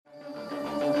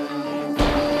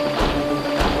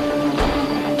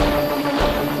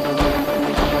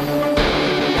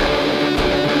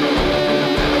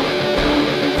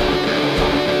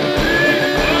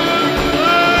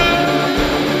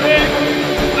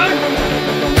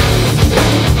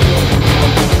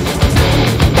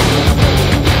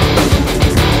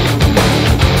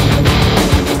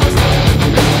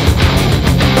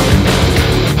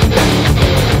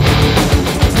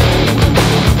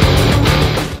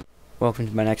Welcome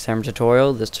to my next hammer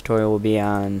tutorial. This tutorial will be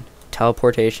on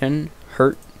teleportation,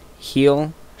 hurt,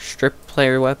 heal, strip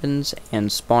player weapons,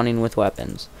 and spawning with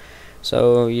weapons.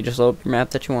 So you just load up your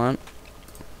map that you want.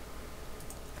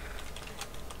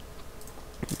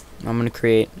 I'm going to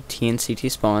create a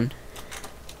TNCT spawn.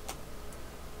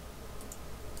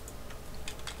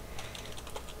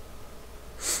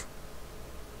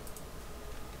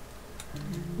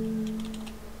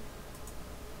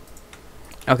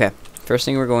 Okay, first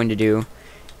thing we're going to do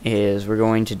is we're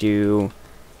going to do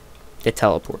the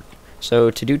teleport. So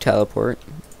to do teleport,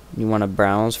 you want to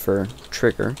browse for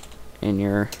trigger in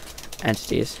your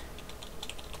entities.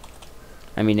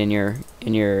 I mean in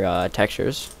your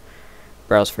textures.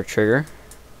 Browse for trigger,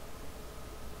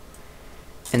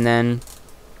 and then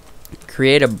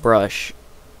create a brush,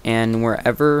 and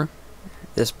wherever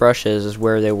this brush is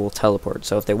where they will teleport.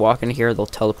 So if they walk in here, they'll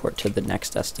teleport to the next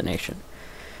destination.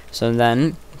 So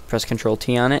then press Control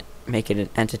T on it, make it an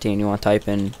entity, and you want to type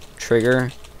in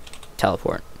trigger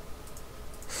teleport.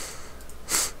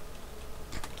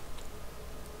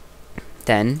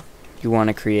 Then you want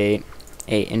to create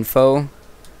a info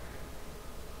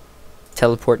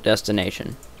teleport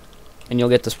destination, and you'll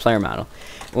get this player model.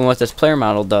 And what this player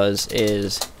model does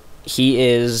is he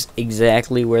is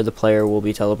exactly where the player will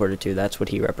be teleported to. That's what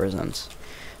he represents.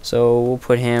 So we'll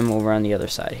put him over on the other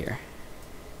side here.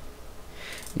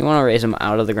 You want to raise him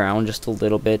out of the ground just a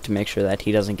little bit to make sure that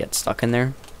he doesn't get stuck in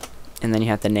there. And then you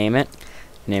have to name it.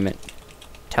 Name it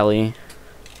Tele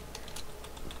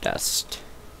Dest.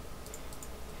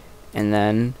 And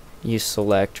then you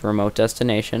select remote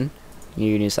destination.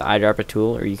 You can use the eyedropper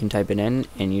tool, or you can type it in,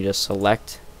 and you just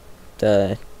select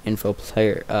the info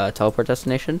player teleport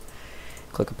destination.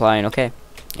 Click apply and OK.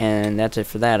 And that's it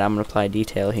for that. I'm going to apply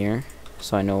detail here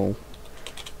so I know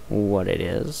what it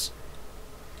is.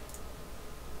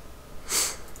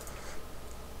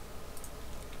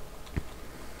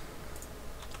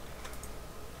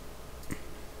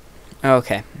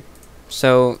 Okay,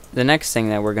 so the next thing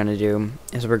that we're going to do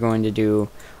is we're going to do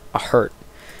a hurt.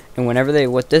 And whenever they,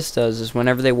 what this does is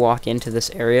whenever they walk into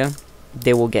this area,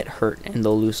 they will get hurt and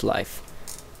they'll lose life.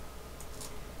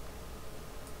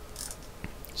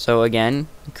 So again,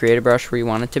 create a brush where you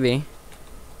want it to be.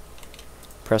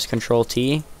 Press Control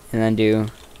T and then do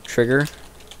trigger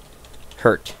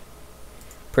hurt.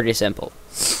 Pretty simple.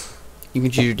 You can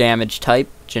choose your damage type,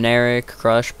 generic,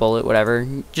 crush, bullet, whatever.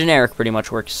 Generic pretty much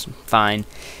works fine.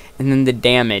 And then the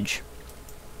damage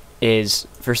is,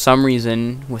 for some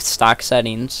reason, with stock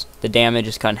settings, the damage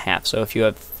is cut in half. So if you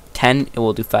have 10, it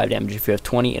will do 5 damage. If you have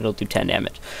 20, it'll do 10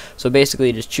 damage. So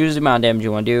basically, just choose the amount of damage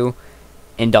you want to do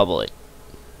and double it.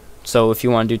 So if you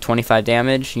want to do 25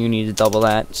 damage, you need to double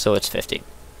that, so it's 50.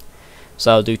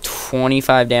 So I'll do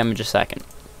 25 damage a second.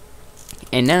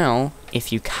 And now,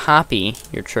 if you copy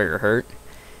your trigger hurt,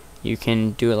 you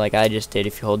can do it like I just did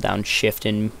if you hold down shift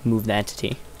and move the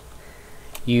entity.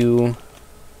 You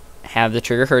have the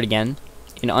trigger hurt again,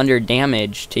 and under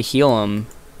damage, to heal them,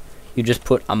 you just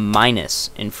put a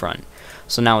minus in front.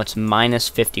 So now it's minus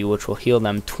 50, which will heal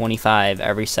them 25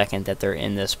 every second that they're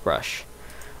in this brush.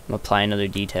 I'm going to apply another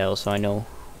detail so I know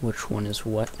which one is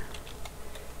what.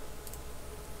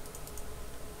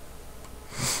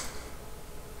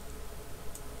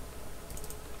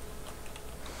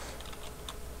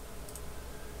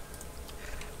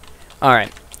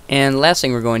 Alright, and the last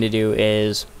thing we're going to do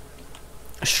is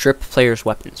strip players'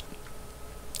 weapons.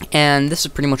 And this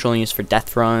is pretty much only used for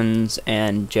death runs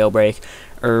and jailbreak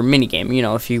or minigame, you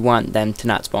know, if you want them to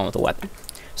not spawn with a weapon.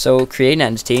 So create an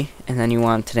entity, and then you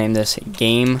want to name this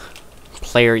game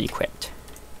player equipped.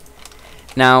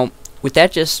 Now, with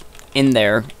that just in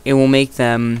there, it will make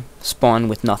them spawn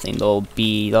with nothing. They'll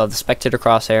have the spectator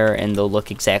crosshair, and they'll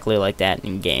look exactly like that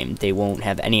in game. They won't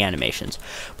have any animations.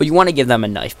 But you want to give them a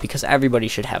knife, because everybody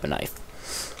should have a knife.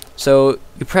 So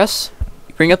you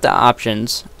bring up the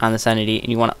options on this entity, and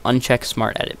you want to uncheck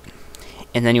Smart Edit.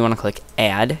 And then you want to click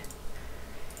Add.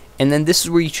 And then this is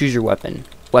where you choose your weapon.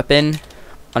 Weapon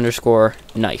underscore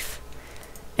knife.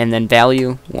 And then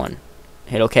value 1.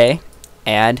 Hit OK,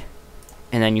 Add,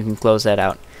 and then you can close that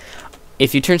out.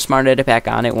 If you turn Smart Edit back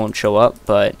on, it won't show up,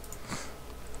 but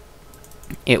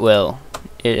it will.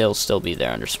 It'll still be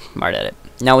there under Smart Edit.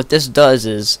 Now what this does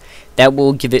is that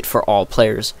will give it for all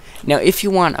players. Now if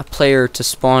you want a player to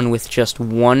spawn with just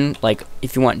one, like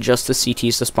if you want just the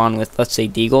CTs to spawn with, let's say,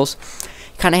 Deagles,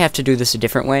 you kind of have to do this a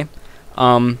different way.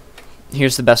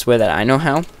 Here's the best way that I know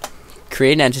how.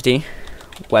 Create an entity,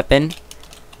 weapon,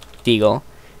 Deagle,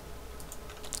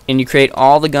 and you create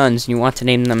all the guns, and you want to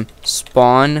name them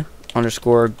spawn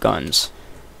underscore guns.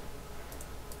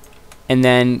 And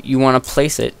then you want to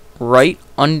place it right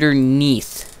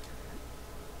underneath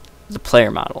the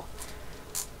player model.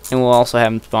 And we'll also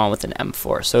have them spawn with an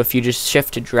M4. So if you just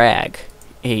shift to drag,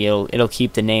 it'll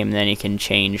keep the name, and then you can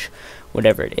change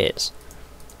whatever it is.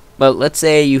 But let's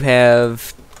say you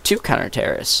have 2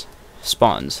 counter-terrorist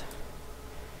spawns.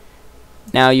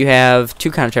 Now you have 2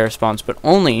 counter-terrorist spawns, but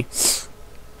only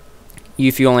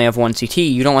if you only have 1 CT,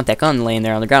 you don't want that gun laying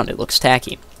there on the ground. It looks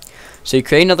tacky. So you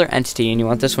create another entity, and you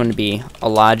want this one to be a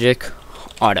logic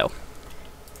auto.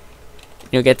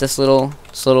 You'll get this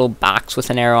little box with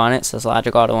an arrow on it. It says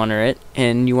logic auto under it,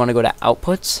 and you want to go to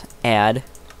outputs, add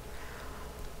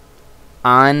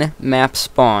on map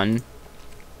spawn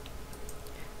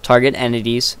target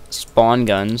entities spawn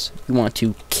guns. You want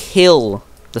to kill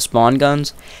the spawn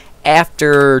guns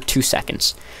after 2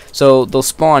 seconds. So they'll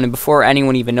spawn, and before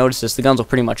anyone even notices, the guns will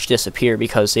pretty much disappear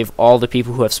because all the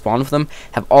people who have spawned with them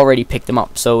have already picked them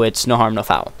up. So it's no harm, no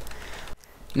foul.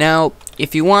 Now,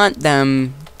 if you want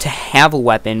them to have a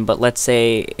weapon, but let's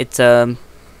say it's a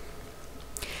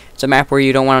map where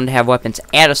you don't want them to have weapons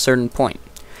at a certain point,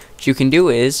 what you can do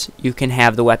is you can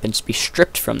have the weapons be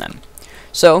stripped from them.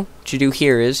 So what you do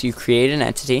here is you create an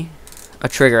entity, a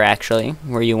trigger actually,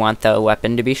 where you want the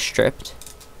weapon to be stripped,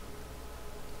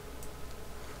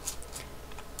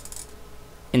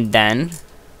 and then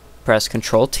press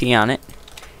Control T on it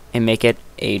and make it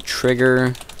a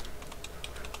trigger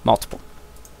multiple.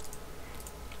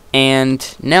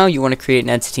 And now you want to create an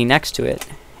entity next to it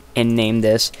and name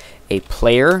this a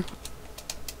player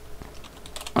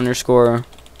underscore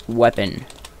weapon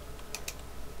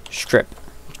strip.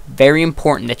 Very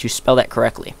important that you spell that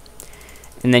correctly.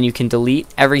 And then you can delete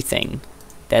everything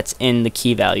that's in the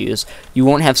key values. You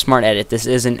won't have smart edit. This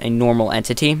isn't a normal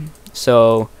entity,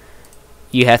 so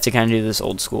you have to kind of do this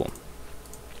old school.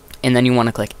 And then you want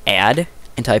to click add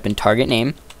and type in target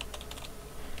name.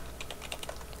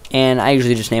 And I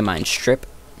usually just name mine strip.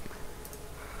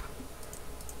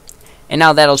 And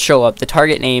now that'll show up. The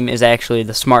target name is actually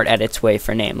the smart edit's way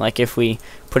for name. Like if we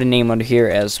put a name under here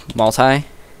as multi,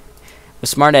 with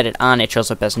smart edit on, it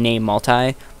shows up as name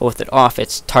multi, but with it off,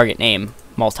 it's target name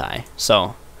multi.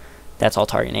 So that's all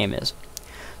target name is.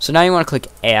 So now you want to click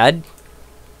add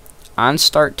on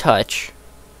start touch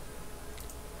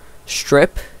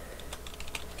strip.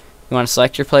 You want to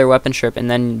select your player weapon strip, and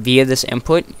then via this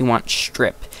input you want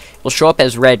strip. It will show up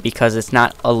as red because it's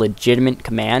not a legitimate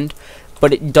command,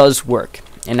 but it does work.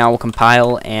 And now we'll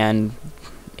compile, and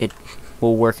it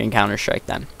will work in Counter-Strike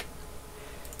then.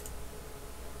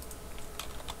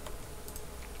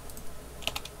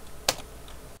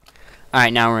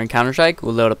 Alright, now we're in Counter-Strike.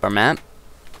 We'll load up our map.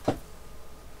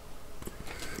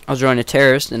 I'll join a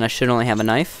terrorist, and I should only have a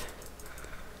knife.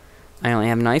 I only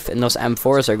have a knife, and those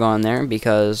M4s are gone there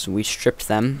because we stripped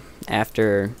them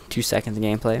after 2 seconds of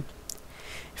gameplay.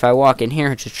 If I walk in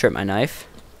here to strip my knife,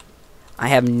 I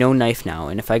have no knife now,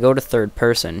 and if I go to third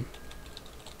person,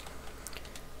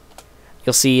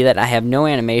 you'll see that I have no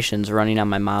animations running on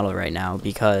my model right now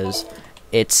because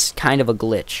it's kind of a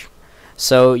glitch.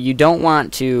 So you don't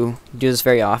want to do this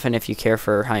very often if you care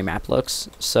for how your map looks.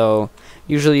 So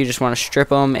usually you just want to strip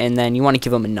them, and then you want to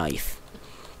give them a knife.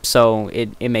 So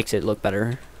it makes it look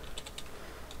better.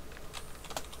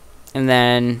 And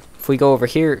then if we go over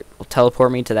here, it will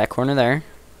teleport me to that corner there.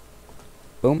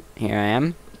 Boom, here I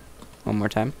am. One more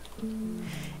time.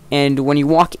 And when you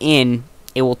walk in,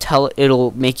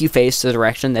 it'll make you face the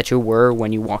direction that you were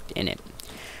when you walked in it.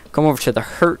 Come over to the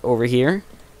hurt over here.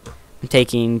 I'm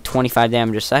taking 25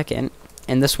 damage a second,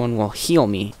 and this one will heal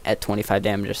me at 25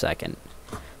 damage a second.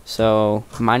 So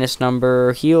minus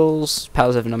number heals,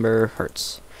 positive number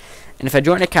hurts. And if I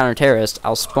join a counter-terrorist,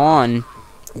 I'll spawn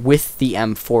with the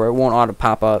M4. It won't auto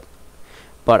pop up,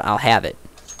 but I'll have it.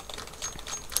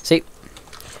 See?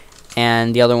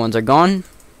 And the other ones are gone,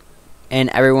 and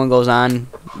everyone goes on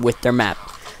with their map.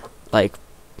 Like,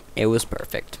 it was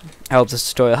perfect. I hope this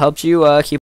tutorial helped you.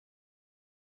 Keep